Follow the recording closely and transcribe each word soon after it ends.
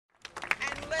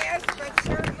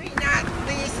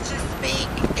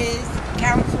is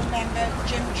Councilmember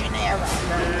Gennaro.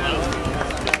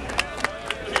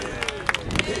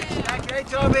 Okay,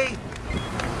 Toby.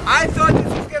 I thought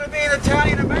this was going to be an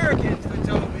Italian-American for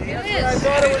Toby. That's what I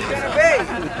thought it was going to be.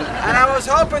 And I was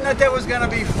hoping that there was going to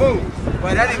be food.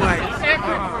 But anyway.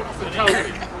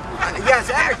 Yes,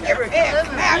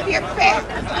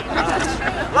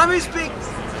 let me speak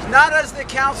not as the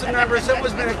council member, someone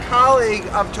who's been a colleague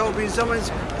of Toby, someone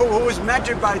who was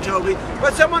mentored by Toby,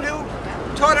 but someone who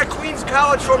taught at Queens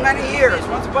College for many years.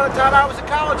 Once upon a time I was a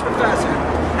college professor.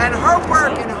 And her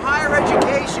work in higher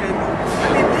education,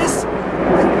 I mean, this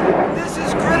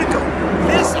is critical.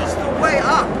 This is the way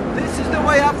up. This is the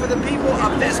way up for the people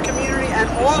of this community and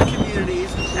all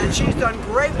communities. And she's done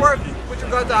great work with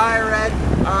regard to higher ed.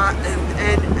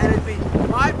 And it'd be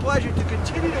my pleasure to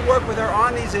continue to work with her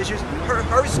on these issues.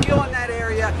 Her skill in that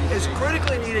area is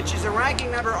critically needed. She's a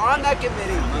ranking member on that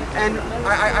committee. And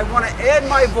I want to add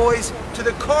my voice to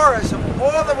the chorus of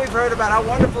all that we've heard about how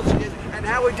wonderful she is and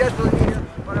how we desperately need her.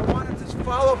 But I wanted to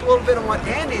follow up a little bit on what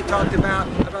Andy talked about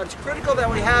it's critical that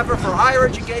we have her for higher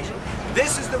education.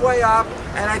 This is the way up,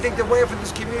 and I think the way up for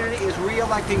this community is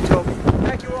re-electing Toby.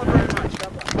 Thank you all very much.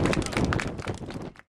 God bless.